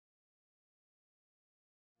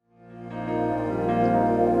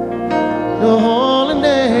your holy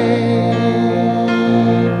name.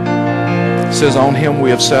 It says, on him we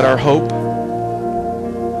have set our hope,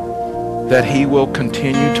 that he will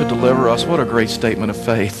continue to deliver us. What a great statement of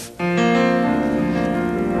faith.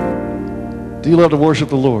 Do you love to worship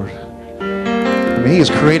the Lord? I mean, he has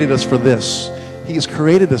created us for this. He has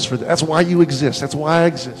created us for this. That's why you exist. That's why I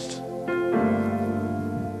exist.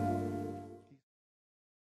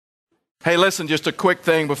 Hey, listen, just a quick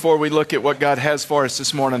thing before we look at what God has for us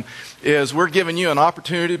this morning is we're giving you an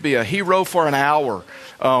opportunity to be a hero for an hour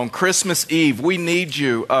on Christmas Eve. We need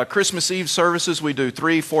you. Christmas Eve services, we do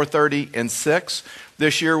 3, 4:30, and 6.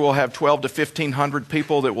 This year we'll have 12 to 1,500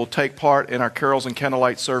 people that will take part in our carols and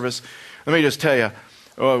candlelight service. Let me just tell you,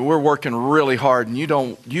 we're working really hard, and you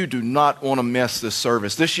do not want to miss this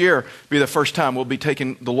service. This year will be the first time we'll be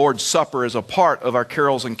taking the Lord's Supper as a part of our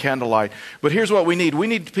carols and candlelight. But here's what we need. We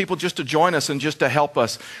need people just to join us and just to help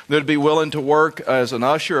us. They'd be willing to work as an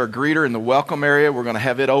usher or greeter in the welcome area. We're going to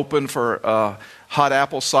have it open for hot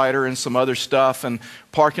apple cider and some other stuff, and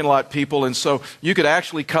parking lot people. And so you could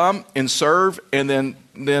actually come and serve and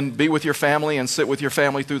then be with your family and sit with your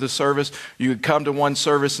family through the service. You could come to one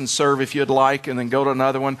service and serve if you'd like, and then go to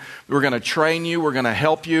another one. We're going to train you. We're going to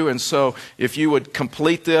help you. And so if you would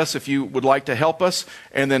complete this, if you would like to help us,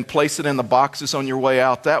 and then place it in the boxes on your way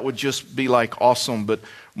out, that would just be like awesome. But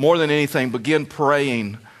more than anything, begin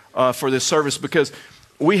praying for this service, because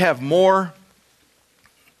we have more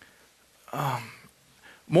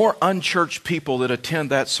unchurched people that attend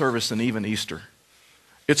that service than even Easter.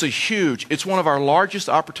 It's one of our largest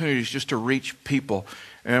opportunities just to reach people.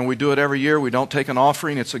 And we do it every year. We don't take an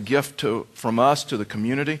offering. It's a gift from us to the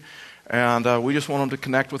community. And we just want them to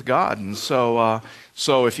connect with God. And so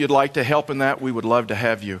if you'd like to help in that, we would love to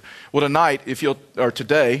have you. Well, tonight,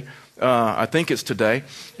 today, I think it's today,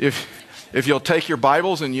 if you'll take your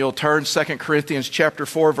Bibles and you'll turn 2 Corinthians chapter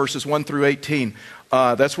 4, verses 1 through 18.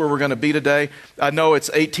 That's where we're going to be today. I know it's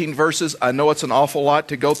 18 verses. I know it's an awful lot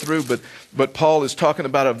to go through, but Paul is talking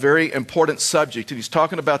about a very important subject. And he's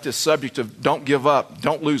talking about this subject of don't give up,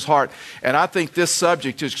 don't lose heart. And I think this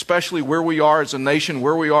subject, especially where we are as a nation,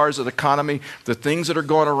 where we are as an economy, the things that are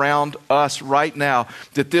going around us right now,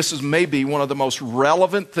 that this is maybe one of the most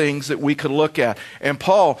relevant things that we could look at. And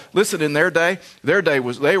Paul, listen, in their day they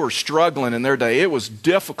were struggling in their day. It was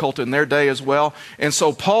difficult in their day as well. And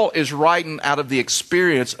so Paul is writing out of the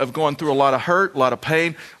experience of going through a lot of hurt, a lot of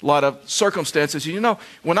pain, a lot of circumstances. You know,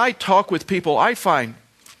 when I talk with people, I find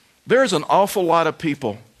there's an awful lot of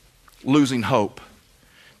people losing hope.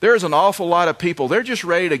 There's an awful lot of people, they're just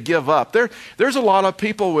ready to give up. There's a lot of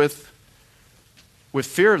people with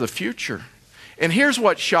fear of the future. And here's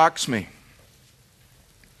what shocks me.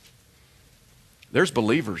 There's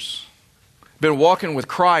believers, been walking with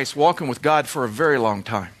Christ, walking with God for a very long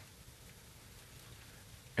time.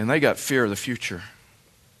 And they got fear of the future.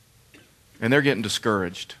 And they're getting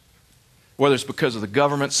discouraged. Whether it's because of the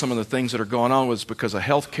government, some of the things that are going on, whether it's because of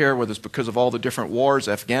health care, whether it's because of all the different wars,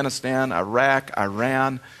 Afghanistan, Iraq,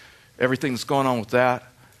 Iran, everything that's going on with that.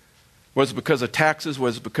 Whether it's because of taxes,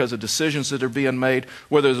 whether it's because of decisions that are being made,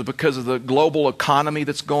 whether it's because of the global economy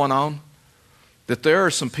that's going on, that there are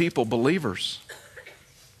some people, believers,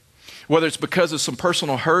 whether it's because of some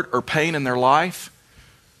personal hurt or pain in their life,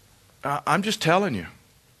 I'm just telling you.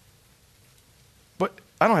 But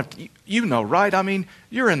I don't have to, you know, right? I mean,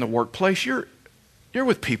 you're in the workplace. You're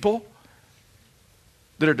with people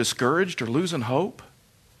that are discouraged or losing hope.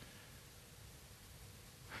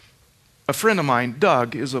 A friend of mine,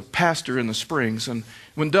 Doug, is a pastor in the Springs. And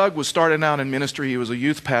when Doug was starting out in ministry, he was a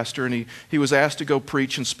youth pastor, and he was asked to go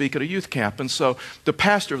preach and speak at a youth camp. And so the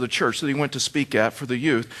pastor of the church that he went to speak at for the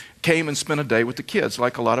youth came and spent a day with the kids,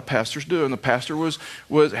 like a lot of pastors do. And the pastor was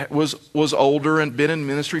older and been in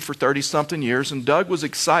ministry for 30-something years. And Doug was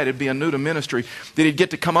excited, being new to ministry, that he'd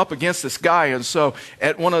get to come up against this guy. And so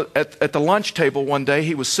at the lunch table one day,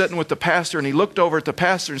 he was sitting with the pastor, and he looked over at the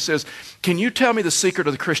pastor and says, "Can you tell me the secret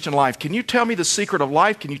of the Christian life? Can you tell me the secret of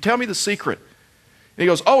life? Can you tell me the secret?" And he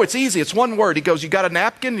goes, "Oh, it's easy. It's one word." He goes, "You got a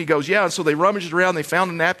napkin?" And he goes, "Yeah." And so they rummaged around. They found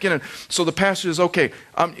a napkin. And so the pastor says, "Okay,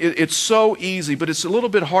 it's so easy, but it's a little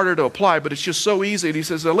bit harder to apply, but it's just so easy." And he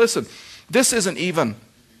says, "Now listen, this isn't even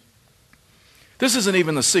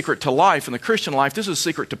the secret to life and the Christian life. This is a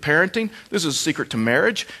secret to parenting. This is a secret to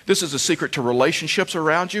marriage. This is a secret to relationships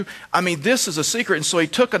around you. I mean, this is a secret." And so he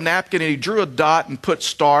took a napkin and he drew a dot and put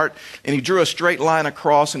start, and he drew a straight line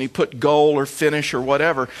across, and he put goal or finish or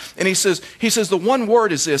whatever. And he says the one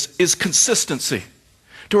word is consistency.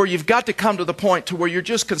 To where you've got to come to the point to where you're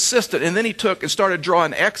just consistent. And then he took and started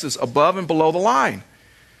drawing X's above and below the line.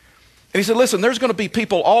 And he said, "Listen, there's going to be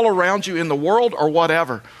people all around you in the world or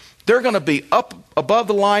whatever They're going to be up above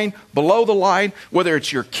the line, below the line, whether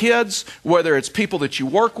it's your kids, whether it's people that you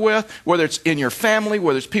work with, whether it's in your family,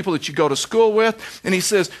 whether it's people that you go to school with. And he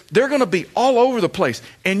says, they're going to be all over the place.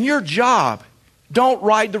 And your job, don't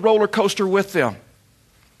ride the roller coaster with them.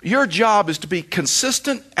 Your job is to be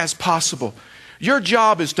consistent as possible. Your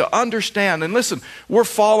job is to understand. And listen, we're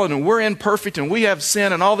fallen and we're imperfect and we have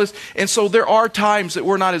sin and all this. And so there are times that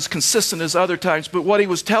we're not as consistent as other times. But what he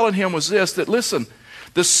was telling him was this, that listen,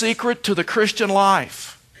 the secret to the Christian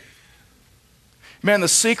life, man, the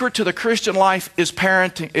secret to the Christian life is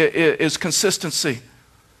parenting, is consistency.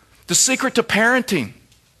 The secret to parenting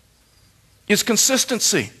is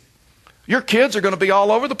consistency. Your kids are going to be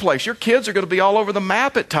all over the place. Your kids are going to be all over the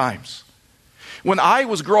map at times. When I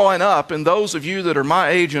was growing up, and those of you that are my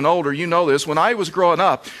age and older, you know this, when I was growing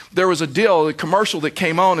up, there was a commercial that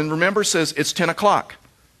came on, and remember, it says, it's 10 o'clock.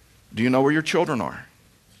 Do you know where your children are?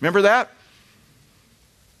 Remember that?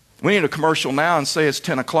 We need a commercial now and say it's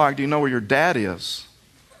 10 o'clock. Do you know where your dad is?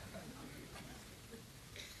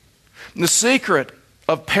 And the secret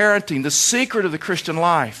of parenting, the secret of the Christian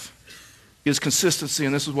life is consistency,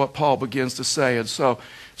 and this is what Paul begins to say. And so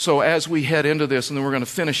as we head into this, and then we're going to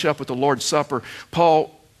finish up with the Lord's Supper,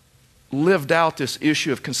 Paul lived out this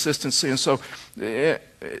issue of consistency. And so, and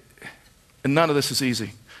none of this is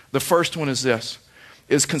easy. The first one is this,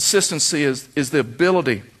 is consistency is the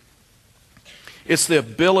ability. It's the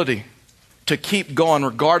ability to keep going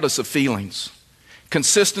regardless of feelings.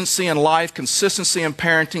 Consistency in life, consistency in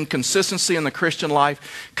parenting, consistency in the Christian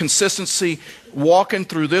life, consistency walking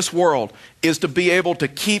through this world is to be able to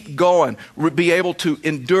keep going, be able to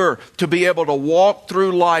endure, to be able to walk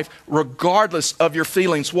through life regardless of your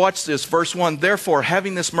feelings. Watch this, verse 1. Therefore,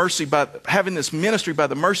 having this ministry by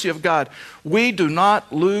the mercy of God, we do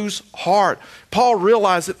not lose heart. Paul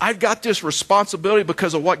realized that I've got this responsibility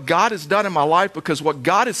because of what God has done in my life, because what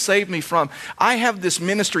God has saved me from. I have this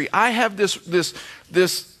ministry. I have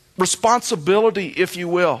this responsibility, if you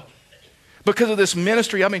will, because of this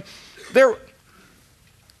ministry. I mean,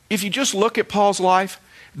 if you just look at Paul's life,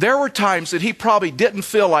 there were times that he probably didn't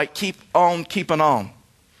feel like keep on keeping on.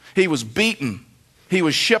 He was beaten. He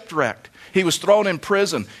was shipwrecked. He was thrown in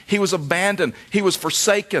prison. He was abandoned. He was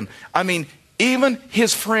forsaken. I mean, even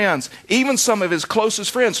his friends, even some of his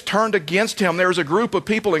closest friends turned against him. There was a group of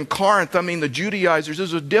people in Corinth, the Judaizers.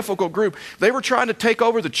 This was a difficult group. They were trying to take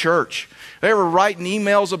over the church. They were writing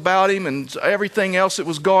emails about him and everything else that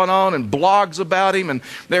was going on and blogs about him, and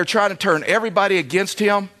they were trying to turn everybody against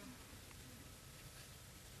him.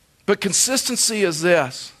 But consistency is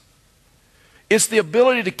this. It's the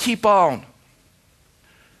ability to keep on.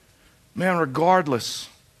 Man, regardless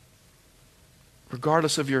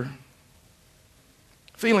of your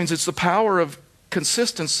feelings, it's the power of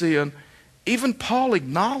consistency. And even Paul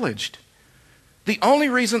acknowledged, the only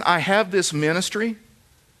reason I have this ministry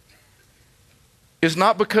is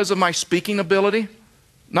not because of my speaking ability,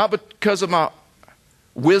 not because of my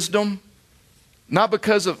wisdom, not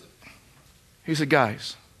because of, he said,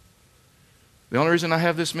 guys, the only reason I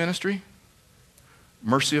have this ministry,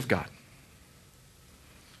 mercy of God.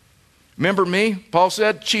 Remember me? Paul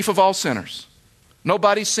said, chief of all sinners.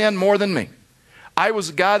 Nobody sinned more than me. I was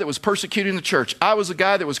the guy that was persecuting the church. I was the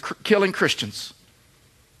guy that was killing Christians.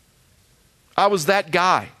 I was that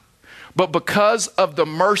guy. But because of the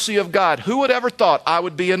mercy of God, who would ever thought I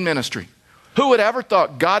would be in ministry? Who would ever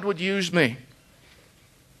thought God would use me?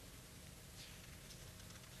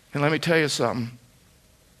 And let me tell you something.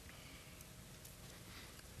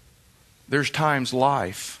 There's times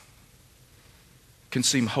life can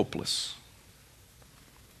seem hopeless.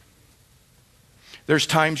 There's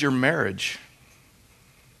times your marriage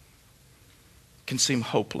can seem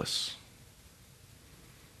hopeless.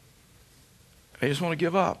 I just want to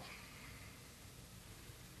give up.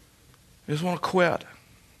 I just want to quit.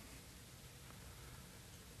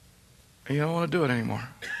 And you don't want to do it anymore.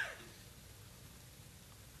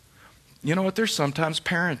 You know what? There's sometimes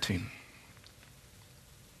parenting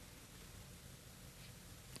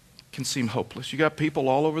can seem hopeless. You got people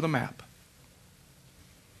all over the map.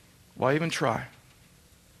 Why even try?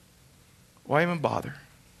 Why even bother?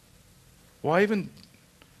 Why even?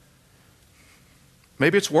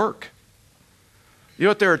 Maybe it's work. You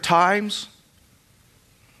know what? There are times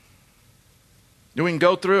that we can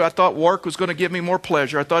go through. I thought work was going to give me more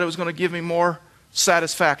pleasure. I thought it was going to give me more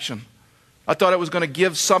satisfaction. I thought it was going to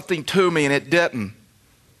give something to me, and it didn't.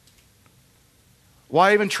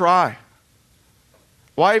 Why even try?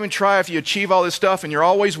 Why even try if you achieve all this stuff and you're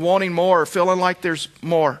always wanting more or feeling like there's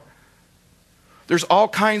more? There's all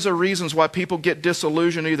kinds of reasons why people get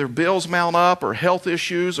disillusioned. Either bills mount up or health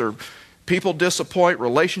issues or people disappoint,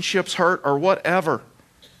 relationships hurt or whatever.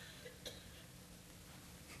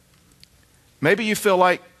 Maybe you feel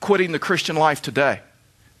like quitting the Christian life today.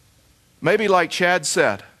 Maybe like Chad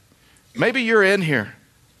said, maybe you're in here.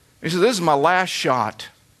 He says, this is my last shot.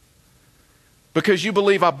 Because you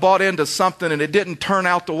believe I bought into something and it didn't turn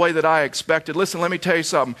out the way that I expected. Listen, let me tell you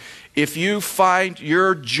something. If you find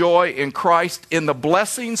your joy in Christ, in the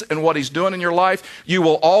blessings and what He's doing in your life, you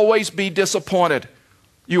will always be disappointed.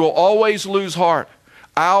 You will always lose heart.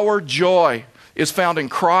 Our joy is found in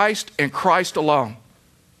Christ and Christ alone.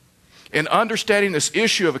 And understanding this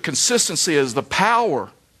issue of a consistency is the power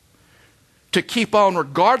to keep on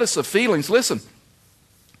regardless of feelings. Listen.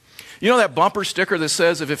 You know that bumper sticker that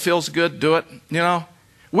says, if it feels good, do it? You know,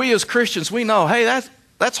 we as Christians, we know, hey,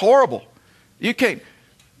 that's horrible. You can't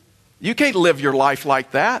live your life like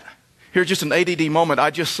that. Here's just an ADD moment. I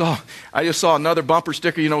just saw another bumper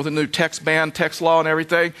sticker, you know, with the new text ban, text law and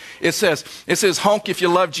everything. It says, honk if you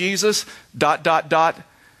love Jesus, ...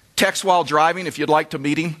 text while driving if you'd like to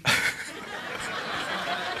meet Him.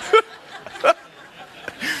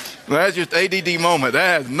 That's just ADD moment.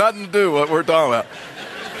 That has nothing to do with what we're talking about.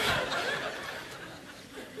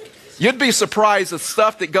 You'd be surprised at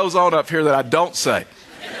stuff that goes on up here that I don't say.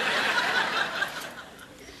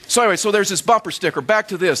 So anyway, there's this bumper sticker. Back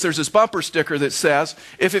to this. There's this bumper sticker that says,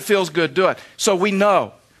 if it feels good, do it. So we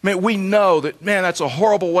know. We know that, man, that's a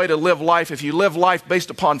horrible way to live life. If you live life based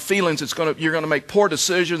upon feelings, you're going to make poor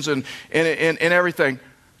decisions and everything.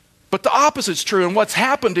 But the opposite's true. And what's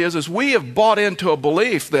happened is we have bought into a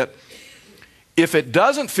belief that if it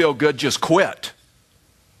doesn't feel good, just quit.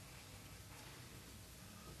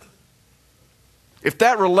 If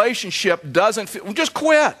that relationship doesn't feel, just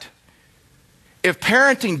quit. If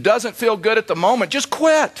parenting doesn't feel good at the moment, just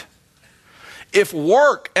quit. If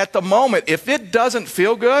work at the moment, if it doesn't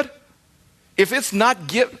feel good, if it's not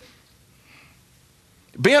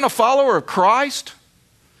being a follower of Christ,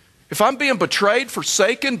 if I'm being betrayed,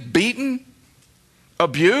 forsaken, beaten,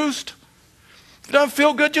 abused, if it doesn't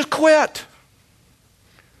feel good, just quit.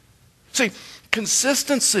 See,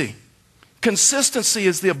 consistency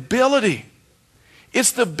is the ability.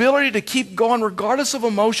 It's the ability to keep going regardless of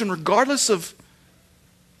emotion, regardless of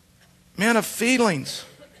feelings.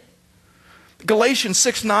 Galatians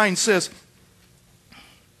 6:9 says,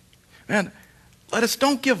 man,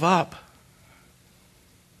 don't give up.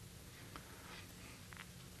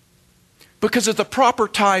 Because at the proper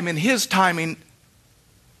time, in His timing,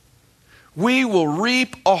 we will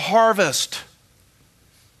reap a harvest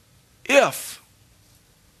if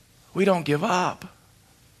we don't give up.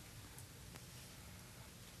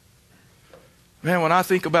 Man, when I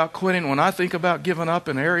think about quitting, when I think about giving up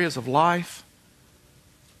in areas of life,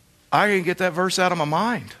 I can get that verse out of my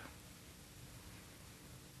mind.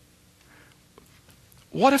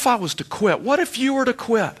 What if I was to quit? What if you were to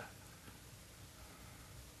quit?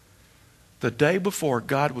 The day before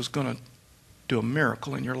God was going to do a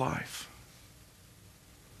miracle in your life.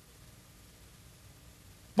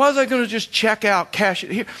 Was I going to just check out, cash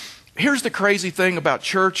it? Here's the crazy thing about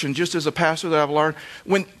church, and just as a pastor that I've learned,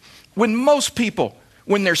 when most people,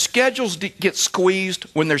 when their schedules get squeezed,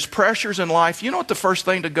 when there's pressures in life, you know what the first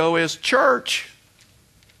thing to go is? Church.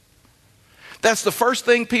 That's the first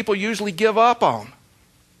thing people usually give up on.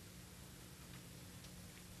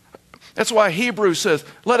 That's why Hebrews says,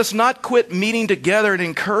 let us not quit meeting together and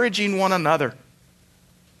encouraging one another.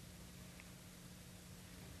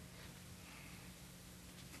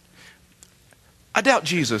 I doubt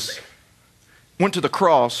Jesus went to the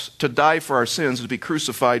cross to die for our sins, to be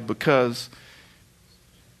crucified because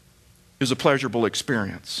it was a pleasurable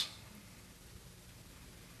experience.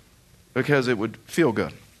 Because it would feel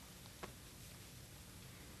good.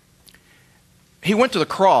 He went to the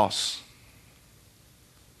cross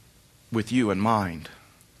with you in mind.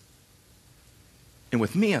 And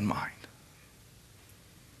with me in mind.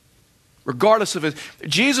 Regardless of it.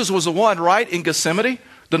 Jesus was the one, right, in Gethsemane,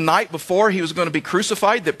 the night before He was going to be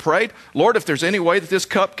crucified, that prayed, Lord, if there's any way that this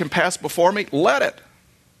cup can pass before me, let it.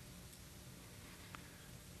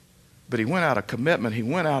 But He went out of commitment. He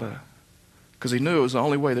went out of, because He knew it was the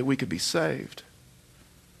only way that we could be saved.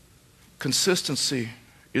 Consistency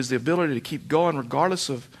is the ability to keep going regardless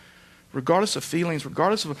of feelings,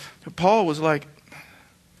 regardless of... Paul was like,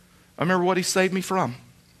 I remember what He saved me from.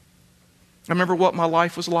 I remember what my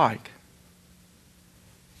life was like.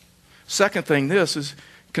 Second thing, this is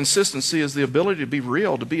consistency is the ability to be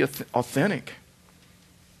real, to be authentic.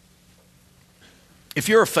 If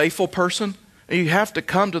you're a faithful person, you have to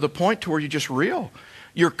come to the point to where you're just real.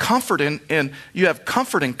 You're comfort and you have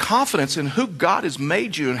comfort and confidence in who God has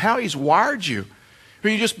made you and how He's wired you.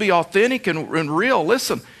 You just be authentic and real.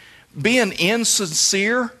 Listen, being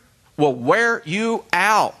insincere will wear you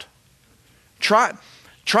out.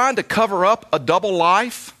 trying to cover up a double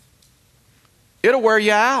life, it'll wear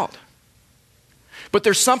you out. But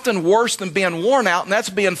there's something worse than being worn out, and that's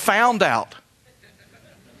being found out.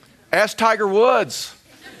 Ask Tiger Woods.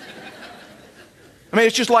 I mean,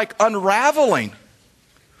 it's just like unraveling.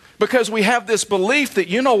 Because we have this belief that,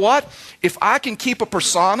 you know what? If I can keep a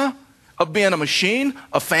persona of being a machine,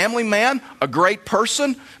 a family man, a great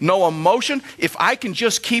person, no emotion, if I can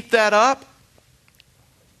just keep that up,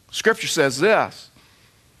 Scripture says this,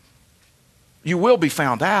 you will be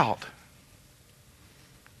found out.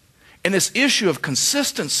 And this issue of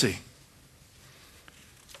consistency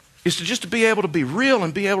is to be able to be real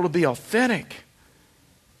and be able to be authentic.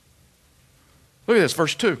 Look at this,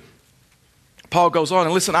 verse 2. Paul goes on,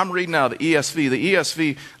 and listen, I'm reading now the ESV. The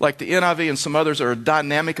ESV, like the NIV and some others, are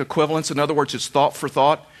dynamic equivalents. In other words, it's thought for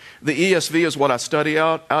thought. The ESV is what I study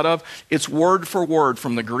out of. It's word for word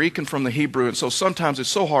from the Greek and from the Hebrew. And so sometimes it's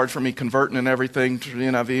so hard for me converting and everything to the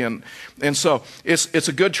NIV. And so it's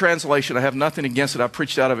a good translation. I have nothing against it. I've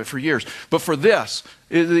preached out of it for years. But for this,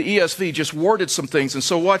 the ESV just worded some things. And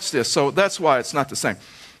so watch this. So that's why it's not the same.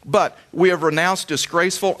 But we have renounced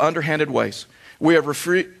disgraceful, underhanded ways. We have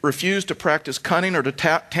refused to practice cunning or to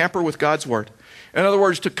tamper with God's word. In other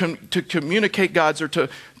words, to communicate God's or to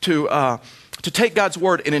take God's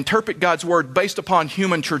word and interpret God's word based upon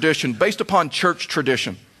human tradition, based upon church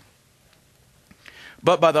tradition.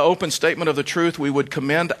 But by the open statement of the truth, we would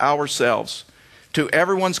commend ourselves to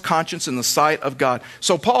everyone's conscience in the sight of God.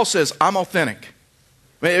 So Paul says, I'm authentic.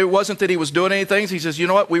 It wasn't that he was doing anything. He says, you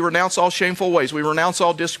know what? We renounce all shameful ways. We renounce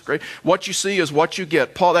all disgrace. What you see is what you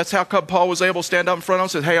get. Paul, that's how come Paul was able to stand up in front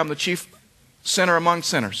of them and say, hey, I'm the chief sinner among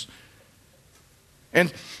sinners.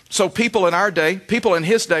 And so people in our day, people in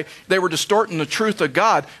his day, they were distorting the truth of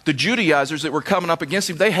God. The Judaizers that were coming up against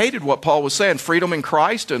him, they hated what Paul was saying. Freedom in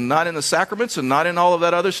Christ and not in the sacraments and not in all of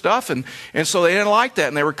that other stuff. And so they didn't like that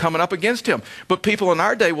and they were coming up against him. But people in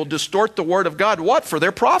our day will distort the word of God. What? For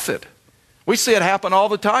their profit. We see it happen all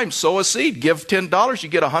the time. Sow a seed. Give $10, you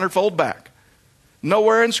get 100-fold back.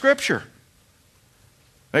 Nowhere in Scripture.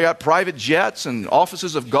 They got private jets and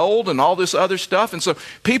offices of gold and all this other stuff. And so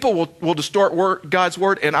people will distort God's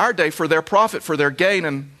word in our day for their profit, for their gain.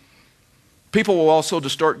 And people will also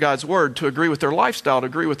distort God's word to agree with their lifestyle, to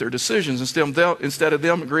agree with their decisions. Instead of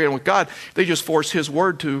them agreeing with God, they just force his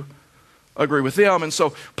word to agree with them. And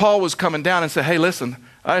so Paul was coming down and said, hey, listen,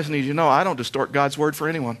 I just need you to know I don't distort God's word for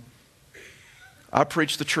anyone. I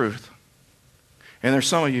preach the truth. And there's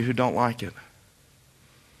some of you who don't like it.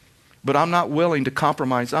 But I'm not willing to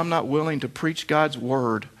compromise. I'm not willing to preach God's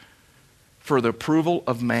word for the approval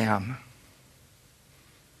of man.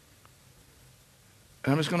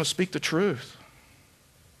 And I'm just going to speak the truth.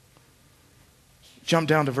 Jump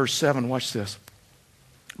down to verse 7. Watch this.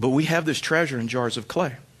 But we have this treasure in jars of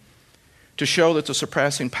clay to show that the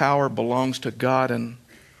surpassing power belongs to God and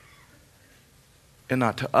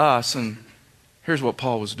not to us. And here's what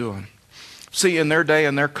Paul was doing. See, in their day,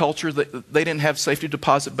 in their culture, they didn't have safety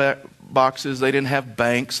deposit boxes. They didn't have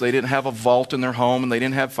banks. They didn't have a vault in their home. And they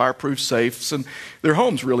didn't have fireproof safes. And their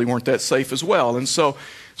homes really weren't that safe as well. And so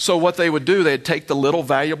what they would do, they'd take the little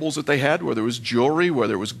valuables that they had, whether it was jewelry,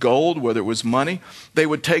 whether it was gold, whether it was money. They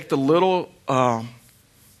would take the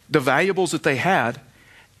valuables that they had,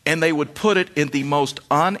 and they would put it in the most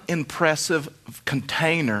unimpressive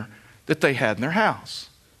container that they had in their house.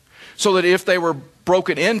 So that if they were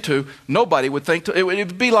broken into, nobody would think it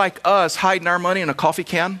would be like us hiding our money in a coffee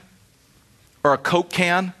can or a Coke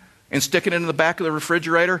can and sticking it in the back of the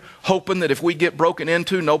refrigerator, hoping that if we get broken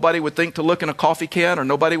into, nobody would think to look in a coffee can or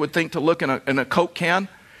nobody would think to look in a Coke can.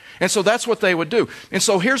 And so that's what they would do. And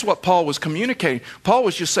so here's what Paul was communicating. Paul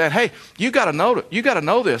was just saying, hey, you got to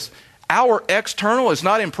know this. Our external is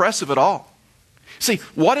not impressive at all. See,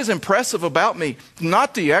 what is impressive about me?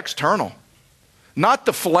 Not the external. Not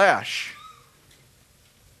the flesh,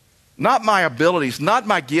 not my abilities, not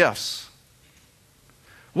my gifts.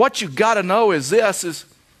 What you got to know is this,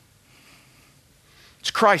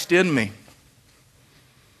 it's Christ in me.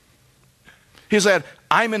 He said,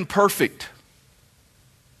 I'm imperfect.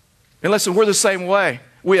 And listen, we're the same way.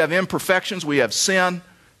 We have imperfections, we have sin,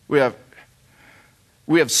 we have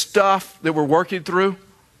stuff that we're working through.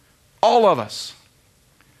 All of us.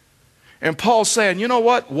 And Paul's saying, you know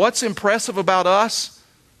what? What's impressive about us?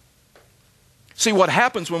 See, what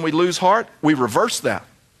happens when we lose heart? We reverse that.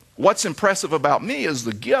 What's impressive about me is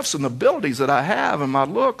the gifts and the abilities that I have and my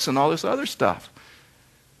looks and all this other stuff.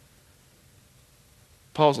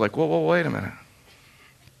 Paul's like, whoa, wait a minute.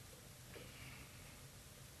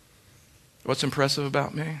 What's impressive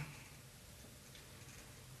about me?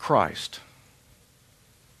 Christ.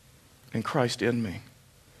 And Christ in me.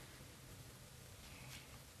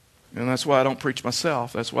 And that's why I don't preach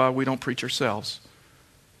myself. That's why we don't preach ourselves.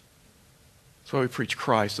 That's why we preach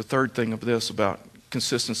Christ. The third thing of this about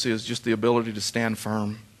consistency is just the ability to stand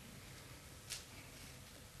firm.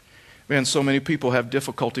 Man, so many people have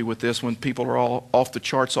difficulty with this when people are all off the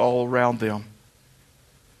charts all around them.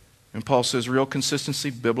 And Paul says real consistency,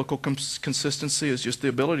 biblical consistency is just the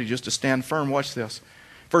ability just to stand firm. Watch this.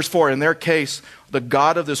 Verse 4, in their case, the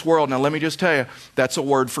God of this world. Now let me just tell you, that's a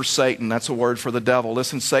word for Satan. That's a word for the devil.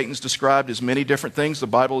 Listen, Satan's described as many different things. The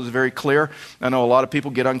Bible is very clear. I know a lot of people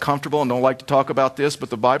get uncomfortable and don't like to talk about this, but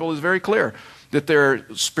the Bible is very clear that there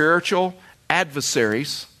are spiritual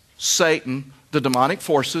adversaries, Satan, the demonic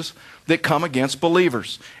forces, that come against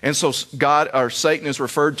believers. And so Satan is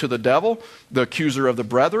referred to the devil, the accuser of the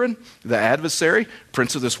brethren, the adversary,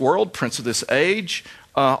 prince of this world, prince of this age.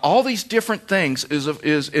 All these different things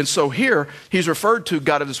and so here he's referred to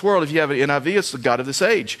God of this world. If you have an NIV, it's the God of this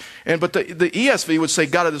age. But the ESV would say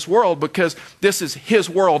God of this world because this is his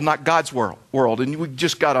world, not God's world. And we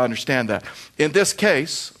just got to understand that. In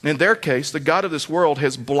their case, the God of this world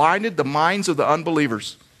has blinded the minds of the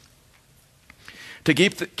unbelievers to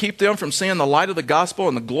keep them from seeing the light of the gospel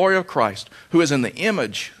and the glory of Christ, who is in the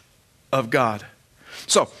image of God.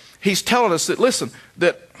 So he's telling us that, listen,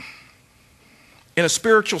 that in a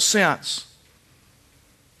spiritual sense,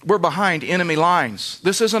 we're behind enemy lines.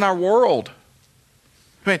 This isn't our world.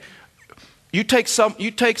 I mean, you take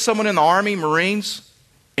someone in the Army, Marines,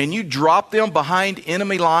 and you drop them behind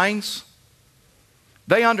enemy lines,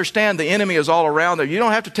 they understand the enemy is all around them. You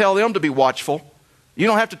don't have to tell them to be watchful. You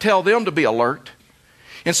don't have to tell them to be alert.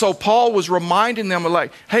 And so Paul was reminding them,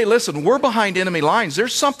 like, hey, listen, we're behind enemy lines.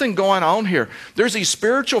 There's something going on here. There's these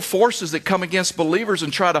spiritual forces that come against believers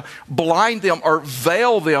and try to blind them or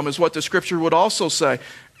veil them, is what the scripture would also say.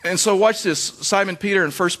 And so watch this. Simon Peter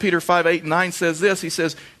in 1 Peter 5, 8, and 9 says this. He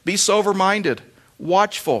says, be sober-minded,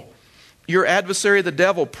 watchful. Your adversary, the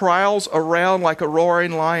devil, prowls around like a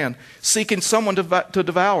roaring lion, seeking someone to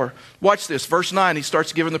devour. Watch this. Verse 9, he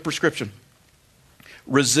starts giving the prescription.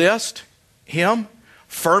 Resist him,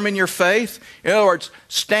 firm in your faith. In other words,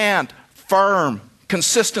 stand firm,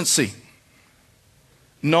 consistency.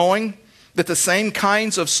 Knowing that the same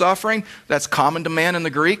kinds of suffering, that's common to man in the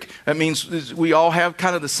Greek. That means we all have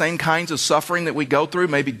kind of the same kinds of suffering that we go through.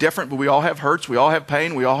 Maybe different, but we all have hurts, we all have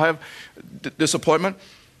pain, we all have disappointment.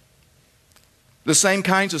 The same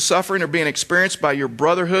kinds of suffering are being experienced by your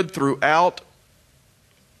brotherhood throughout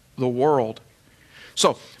the world.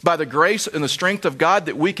 So, by the grace and the strength of God,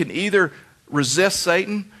 that we can either resist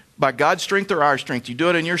Satan by God's strength or our strength. You do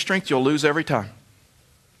it in your strength, you'll lose every time.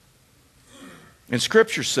 And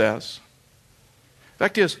Scripture says,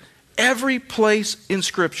 fact is, every place in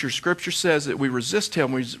Scripture says that we resist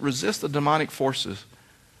him, we resist the demonic forces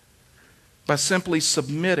by simply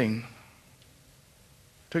submitting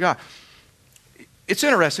to God. It's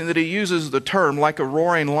interesting that he uses the term like a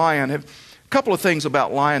roaring lion. A couple of things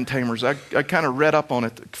about lion tamers. I kind of read up on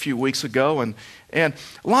it a few weeks ago, and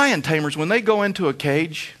lion tamers, when they go into a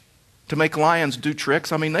cage to make lions do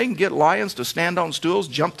tricks, I mean, they can get lions to stand on stools,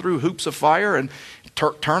 jump through hoops of fire, and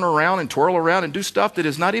turn around and twirl around and do stuff that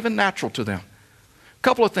is not even natural to them. A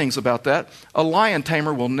couple of things about that. A lion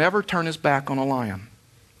tamer will never turn his back on a lion.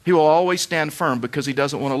 He will always stand firm because he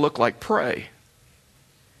doesn't want to look like prey.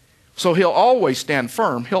 So he'll always stand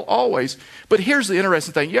firm. He'll always. But here's the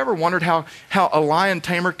interesting thing. You ever wondered how a lion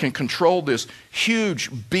tamer can control this huge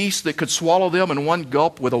beast that could swallow them in one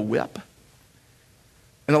gulp with a whip?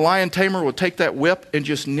 And the lion tamer will take that whip and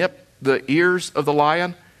just nip the ears of the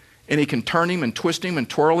lion, and he can turn him and twist him and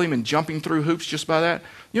twirl him and jumping through hoops just by that.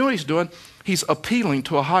 You know what he's doing? He's appealing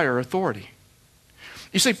to a higher authority.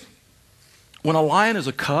 You see, when a lion is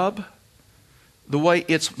a cub, the way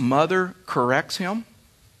its mother corrects him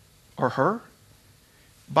or her,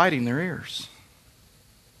 biting their ears.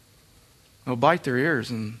 They'll bite their ears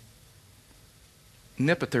and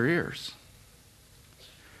nip at their ears.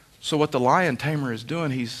 So what the lion tamer is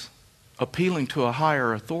doing, he's appealing to a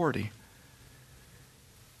higher authority.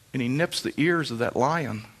 And he nips the ears of that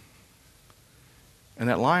lion. And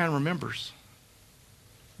that lion remembers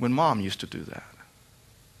when Mom used to do that.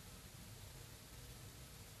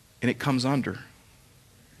 And it comes under.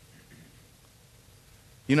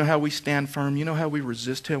 You know how we stand firm? You know how we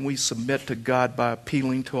resist him? We submit to God by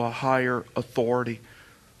appealing to a higher authority.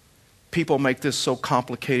 People make this so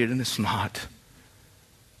complicated, and it's not.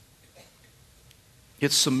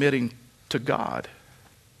 It's submitting to God.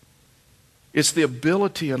 It's the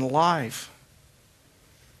ability in life.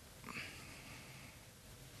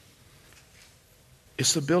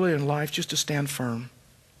 It's the ability in life just to stand firm.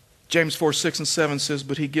 James 4, 6, and 7 says,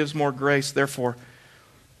 but he gives more grace. Therefore,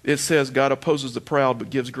 it says, God opposes the proud but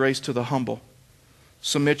gives grace to the humble.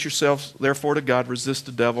 Submit yourselves, therefore, to God. Resist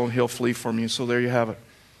the devil, and he'll flee from you. So there you have it.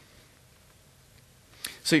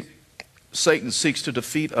 See, Satan seeks to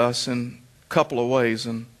defeat us in a couple of ways.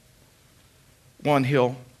 And one,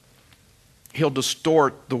 he'll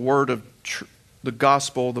distort the word of the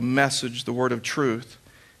gospel, the message, the word of truth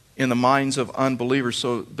in the minds of unbelievers,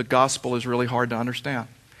 so the gospel is really hard to understand.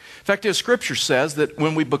 In fact, the Scripture says that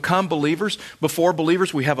when we become believers, before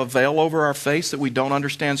believers, we have a veil over our face that we don't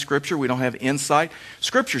understand Scripture, we don't have insight.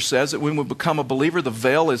 Scripture says that when we become a believer, the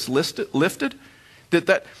veil is lifted.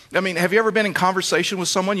 Have you ever been in conversation with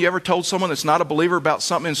someone? You ever told someone that's not a believer about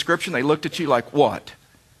something in Scripture, and they looked at you like, what?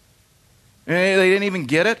 And they didn't even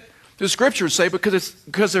get it? The Scriptures say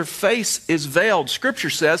because their face is veiled. Scripture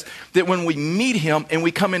says that when we meet Him and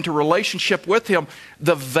we come into relationship with Him,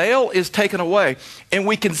 the veil is taken away and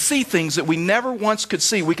we can see things that we never once could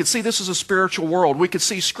see. We could see this is a spiritual world. We could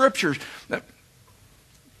see Scriptures.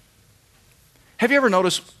 Have you ever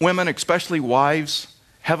noticed women, especially wives,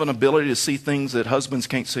 have an ability to see things that husbands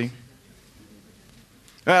can't see?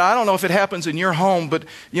 I don't know if it happens in your home, but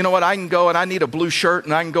you know what? I can go and I need a blue shirt,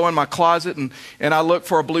 and I can go in my closet and I look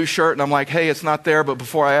for a blue shirt, and I'm like, hey, it's not there, but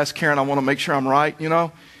before I ask Karen, I want to make sure I'm right, you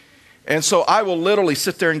know? And so I will literally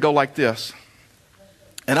sit there and go like this.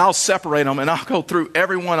 And I'll separate them, and I'll go through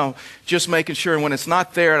every one of them, just making sure. And when it's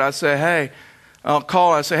not there, and I say, hey, I'll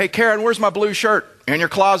call, and I say, hey, Karen, where's my blue shirt? In your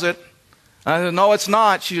closet. I said, no, it's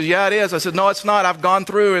not. She goes, yeah, it is. I said, no, it's not. I've gone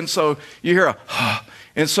through. And so you hear a,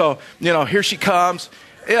 and so, here she comes.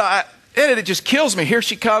 And it just kills me. Here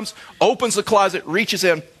she comes, opens the closet, reaches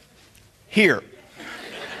in, here.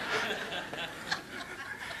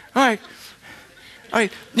 All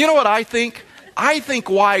right. You know what I think? I think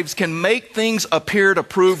wives can make things appear to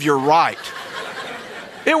prove you're right.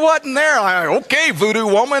 It wasn't there. Okay, voodoo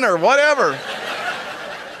woman or whatever.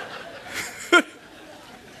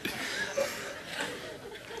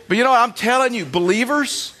 But you know what I'm telling you,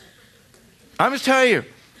 believers, I'm just telling you,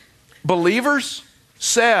 believers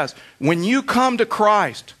says when you come to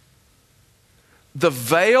Christ, the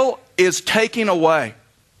veil is taken away.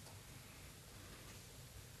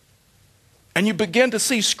 And you begin to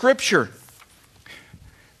see Scripture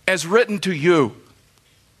as written to you.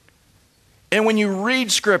 And when you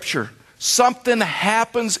read Scripture, something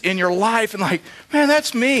happens in your life and like, man,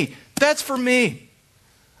 that's me. That's for me.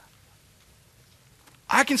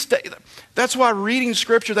 I can stay. That's why reading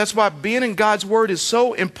Scripture, that's why being in God's Word is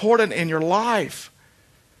so important in your life.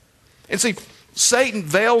 And see, Satan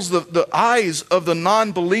veils the eyes of the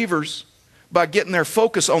non-believers by getting their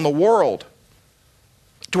focus on the world,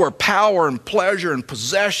 to where power and pleasure and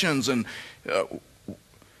possessions and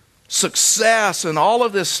success and all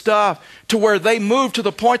of this stuff, to where they move to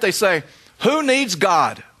the point they say, who needs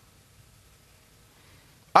God?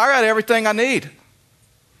 I got everything I need.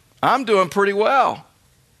 I'm doing pretty well.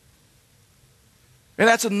 And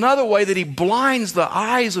that's another way that he blinds the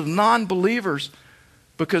eyes of non-believers,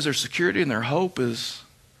 because their security and their hope is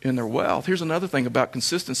in their wealth. Here's another thing about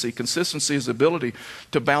consistency. Consistency is the ability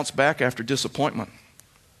to bounce back after disappointment.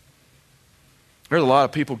 There's a lot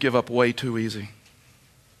of people give up way too easy.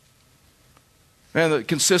 And the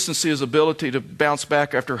consistency is the ability to bounce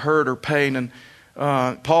back after hurt or pain. And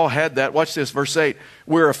Paul had that. Watch this, verse 8.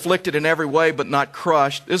 We're afflicted in every way, but not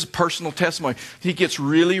crushed. This is personal testimony. He gets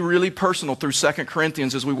really, really personal through 2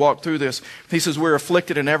 Corinthians as we walk through this. He says, we're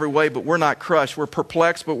afflicted in every way, but we're not crushed. We're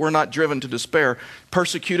perplexed, but we're not driven to despair.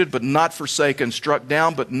 Persecuted, but not forsaken. Struck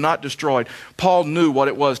down, but not destroyed. Paul knew what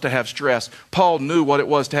it was to have stress. Paul knew what it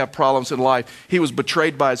was to have problems in life. He was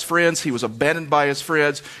betrayed by his friends. He was abandoned by his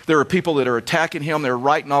friends. There are people that are attacking him. They're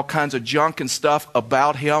writing all kinds of junk and stuff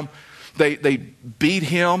about him. They beat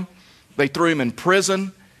him. They threw him in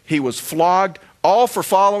prison. He was flogged, all for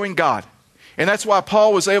following God. And that's why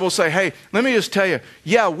Paul was able to say, hey, let me just tell you,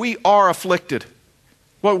 yeah, we are afflicted.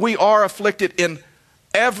 Well, we are afflicted in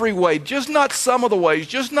every way, just not some of the ways,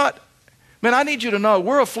 just not, man, I need you to know,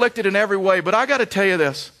 we're afflicted in every way, but I got to tell you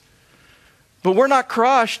this, but we're not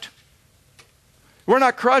crushed. We're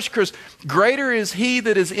not crushed because greater is He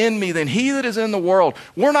that is in me than he that is in the world.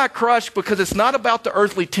 We're not crushed because it's not about the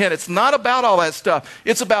earthly tent. It's not about all that stuff.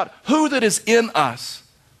 It's about who that is in us.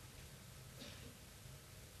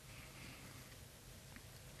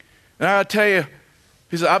 And I tell you,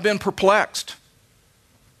 he said, I've been perplexed.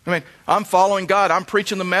 I mean, I'm following God. I'm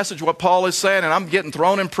preaching the message, what Paul is saying, and I'm getting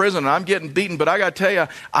thrown in prison, and I'm getting beaten. But I got to tell you,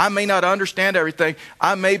 I may not understand everything.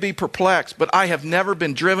 I may be perplexed, but I have never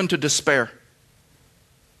been driven to despair.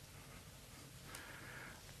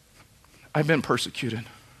 I've been persecuted.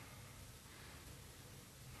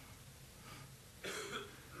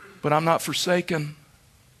 But I'm not forsaken.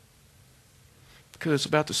 Because it's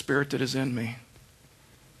about the Spirit that is in me.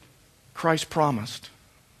 Christ promised,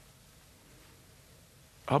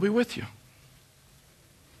 I'll be with you,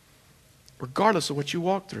 regardless of what you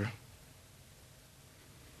walk through.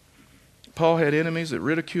 Paul had enemies that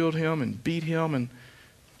ridiculed him and beat him. And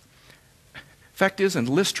fact is, in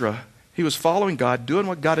Lystra, he was following God, doing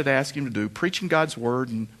what God had asked him to do, preaching God's word,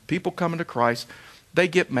 and people coming to Christ. They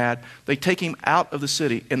get mad. They take him out of the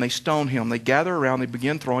city, and they stone him. They gather around. They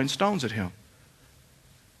begin throwing stones at him.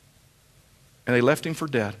 And they left him for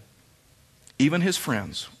dead. Even his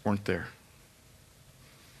friends weren't there.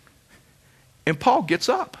 And Paul gets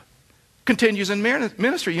up, continues in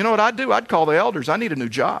ministry. You know what I'd do? I'd call the elders. I need a new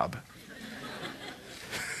job.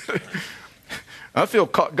 I feel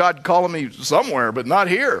God calling me somewhere, but not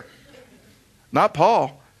here. Not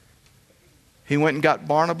Paul. He went and got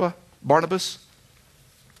Barnabas.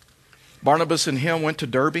 Barnabas and him went to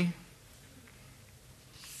Derbe.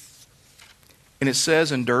 And it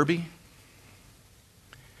says in Derbe,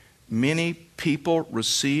 many people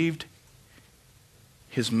received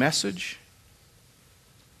his message.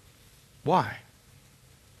 Why?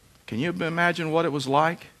 Can you imagine what it was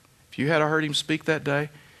like if you had heard him speak that day?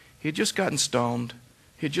 He had just gotten stoned.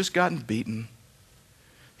 He had just gotten beaten.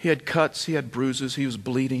 He had cuts. He had bruises. He was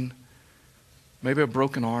bleeding. Maybe a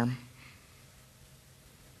broken arm.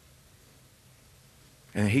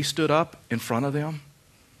 And he stood up in front of them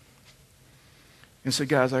and said,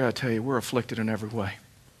 guys, I got to tell you, we're afflicted in every way.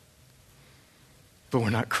 But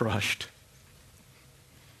we're not crushed.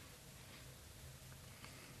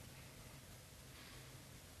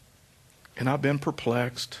 And I've been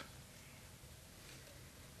perplexed,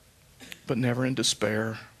 but never in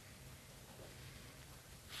despair.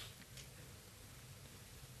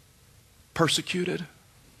 Persecuted.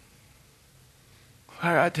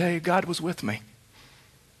 I tell you, God was with me.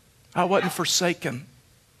 I wasn't forsaken.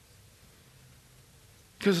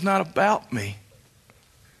 Because it's not about me.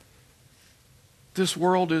 This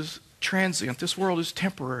world is transient. This world is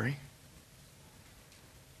temporary.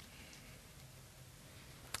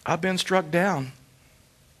 I've been struck down.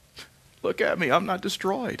 Look at me. I'm not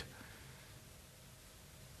destroyed.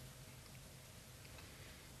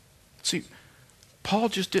 See, Paul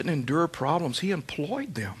just didn't endure problems. He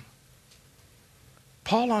employed them.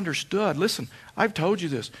 Paul understood. Listen, I've told you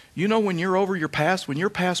this. You know when you're over your past, when your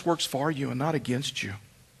past works for you and not against you.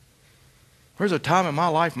 There's a time in my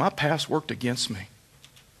life my past worked against me.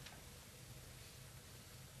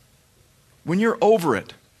 When you're over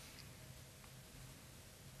it.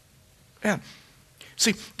 Man,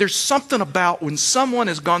 see, there's something about when someone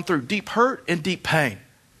has gone through deep hurt and deep pain,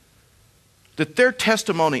 that their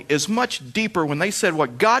testimony is much deeper when they said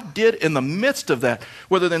what God did in the midst of that,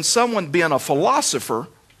 rather than someone being a philosopher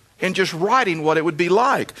and just writing what it would be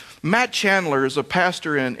like. Matt Chandler is a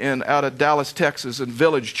pastor out of Dallas, Texas, in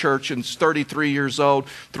Village Church, and he's 33 years old,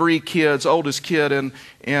 3 kids, oldest kid in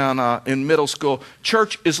middle school.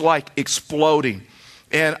 Church is like exploding.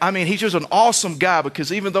 And I mean, he's just an awesome guy,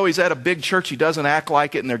 because even though he's at a big church, he doesn't act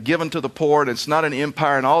like it, and they're given to the poor, and it's not an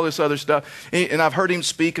empire and all this other stuff. And I've heard him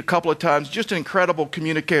speak a couple of times, just an incredible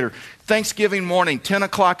communicator. Thanksgiving morning, 10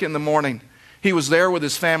 o'clock in the morning, he was there with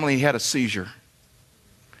his family. He had a seizure.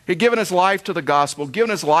 He'd given his life to the gospel, given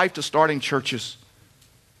his life to starting churches.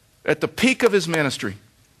 At the peak of his ministry,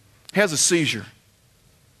 he has a seizure.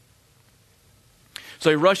 So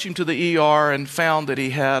he rushed him to the ER and found that he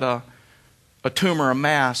had a tumor, a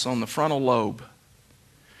mass on the frontal lobe.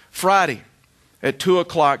 Friday at 2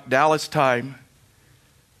 o'clock Dallas time,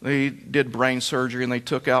 they did brain surgery and they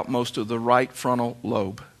took out most of the right frontal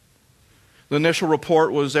lobe. The initial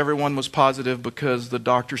report was everyone was positive because the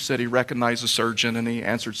doctor said he recognized the surgeon and he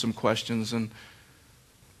answered some questions, and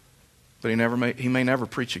that he may never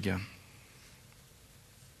preach again.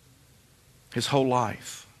 His whole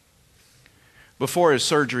life. Before his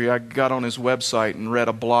surgery, I got on his website and read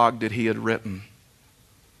a blog that he had written.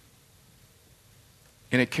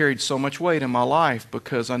 And it carried so much weight in my life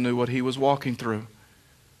because I knew what he was walking through.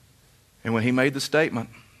 And when he made the statement,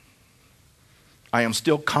 I am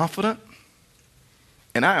still confident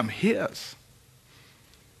and I am his.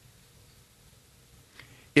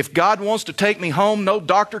 If God wants to take me home, no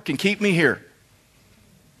doctor can keep me here.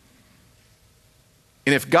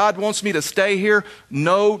 And if God wants me to stay here,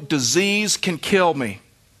 no disease can kill me.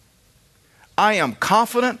 I am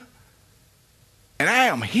confident and I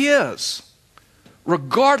am his,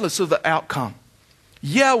 regardless of the outcome.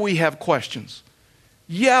 Yeah, we have questions.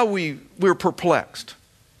 Yeah, we're perplexed.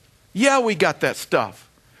 Yeah, we got that stuff.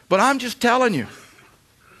 But I'm just telling you,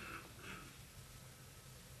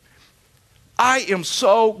 I am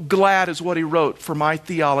so glad, is what he wrote, for my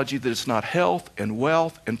theology, that it's not health and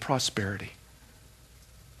wealth and prosperity.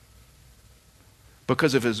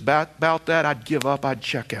 Because if it's about that, I'd give up, I'd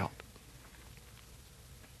check out.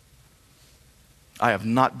 I have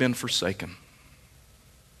not been forsaken.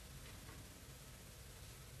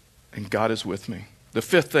 And God is with me. The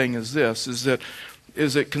fifth thing is this, is that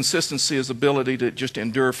consistency is ability to just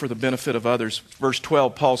endure for the benefit of others. Verse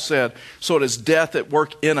 12, Paul said, so it is death at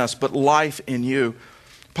work in us, but life in you.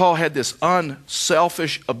 Paul had this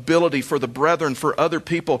unselfish ability for the brethren, for other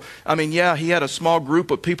people. I mean, yeah, he had a small group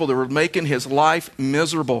of people that were making his life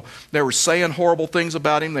miserable. They were saying horrible things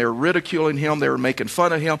about him. They were ridiculing him. They were making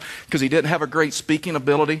fun of him because he didn't have a great speaking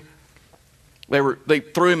ability. They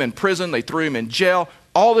threw him in prison. They threw him in jail.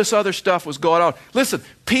 All this other stuff was going on. Listen,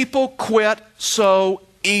 people quit so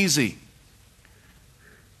easy.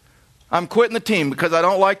 I'm quitting the team because I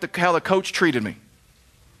don't like how the coach treated me.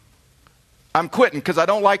 I'm quitting because I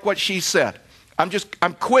don't like what she said. I'm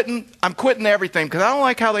quitting everything because I don't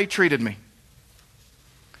like how they treated me.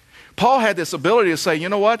 Paul had this ability to say, you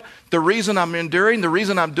know what? The reason I'm enduring, the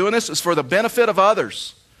reason I'm doing this is for the benefit of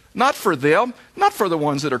others. Not for them, not for the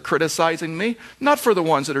ones that are criticizing me, not for the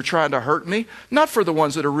ones that are trying to hurt me, not for the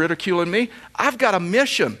ones that are ridiculing me. I've got a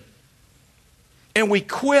mission. And we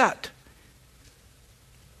quit.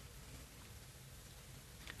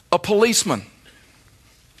 A policeman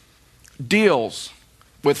deals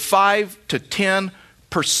with 5 to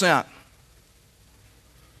 10%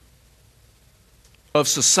 of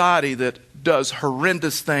society that does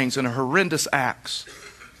horrendous things and horrendous acts.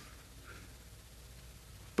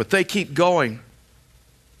 But they keep going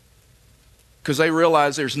because they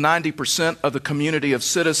realize there's 90% of the community of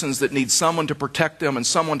citizens that need someone to protect them and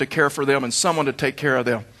someone to care for them and someone to take care of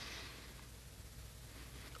them.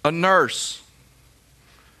 A nurse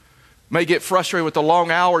may get frustrated with the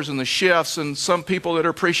long hours and the shifts, and some people that are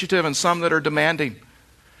appreciative and some that are demanding.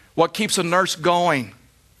 What keeps a nurse going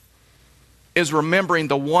is remembering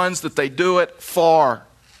the ones that they do it for.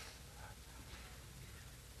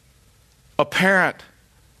 A parent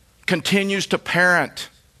continues to parent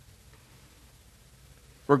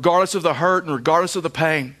regardless of the hurt and regardless of the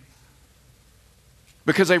pain,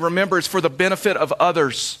 because they remember it's for the benefit of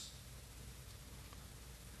others.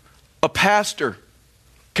 A pastor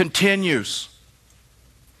continues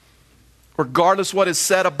regardless what is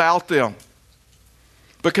said about them,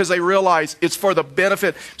 because they realize it's for the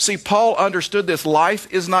benefit. See, Paul understood this. Life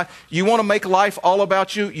is not, you want to make life all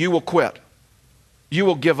about you, you will quit. You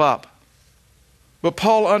will give up. But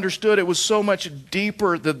Paul understood it was so much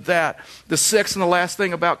deeper than that. The sixth and the last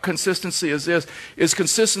thing about consistency is this, is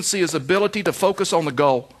consistency is ability to focus on the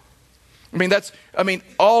goal.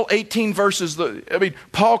 All 18 verses,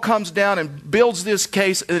 Paul comes down and builds this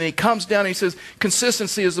case, and he comes down and he says,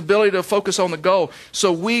 consistency is the ability to focus on the goal,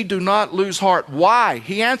 so we do not lose heart. Why?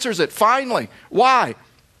 He answers it finally. Why?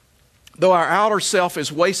 Though our outer self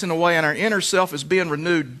is wasting away and our inner self is being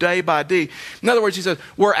renewed day by day. In other words, he says,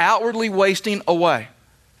 we're outwardly wasting away.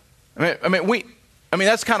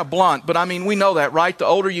 That's kind of blunt, but we know that, right? The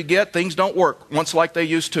older you get, things don't work once like they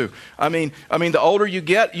used to. The older you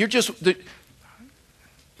get,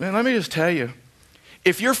 let me just tell you,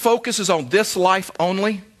 if your focus is on this life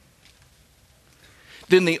only,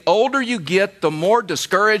 then the older you get, the more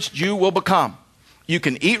discouraged you will become. You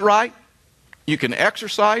can eat right, you can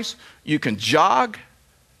exercise, you can jog,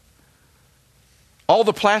 all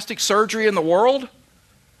the plastic surgery in the world,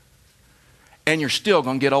 and you're still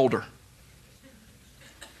going to get older.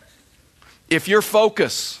 If your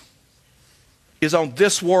focus is on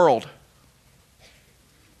this world,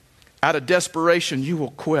 out of desperation, you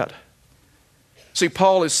will quit. See,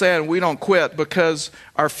 Paul is saying we don't quit because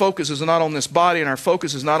our focus is not on this body and our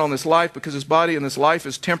focus is not on this life, because this body and this life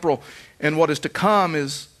is temporal, and what is to come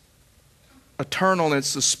is eternal, and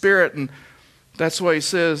it's the Spirit. And that's why he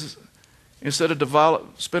says, instead of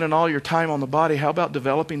spending all your time on the body, how about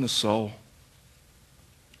developing the soul?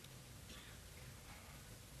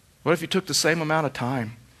 What if you took the same amount of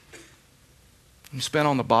time you spent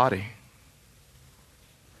on the body,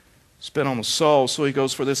 spent on the soul? So he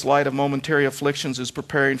goes, for this light of momentary afflictions is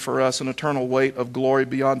preparing for us an eternal weight of glory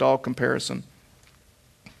beyond all comparison,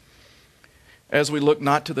 as we look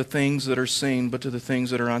not to the things that are seen, but to the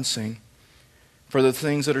things that are unseen. For the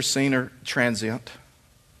things that are seen are transient,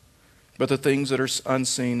 but the things that are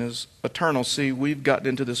unseen is eternal. See, we've gotten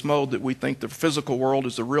into this mode that we think the physical world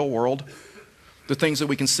is the real world. The things that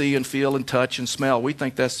we can see and feel and touch and smell, we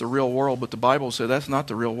think that's the real world, but the Bible says that's not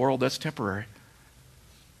the real world, that's temporary.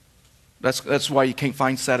 That's why you can't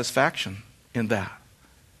find satisfaction in that.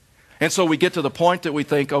 And so we get to the point that we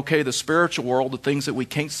think, okay, the spiritual world, the things that we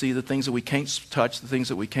can't see, the things that we can't touch, the things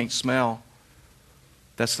that we can't smell,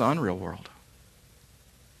 that's the unreal world.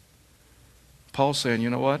 Paul's saying, you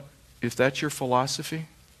know what? if that's your philosophy,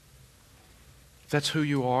 if that's who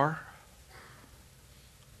you are,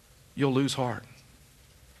 you'll lose heart.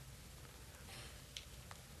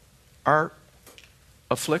 Our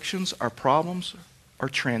afflictions, our problems are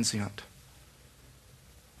transient.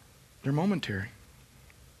 They're momentary.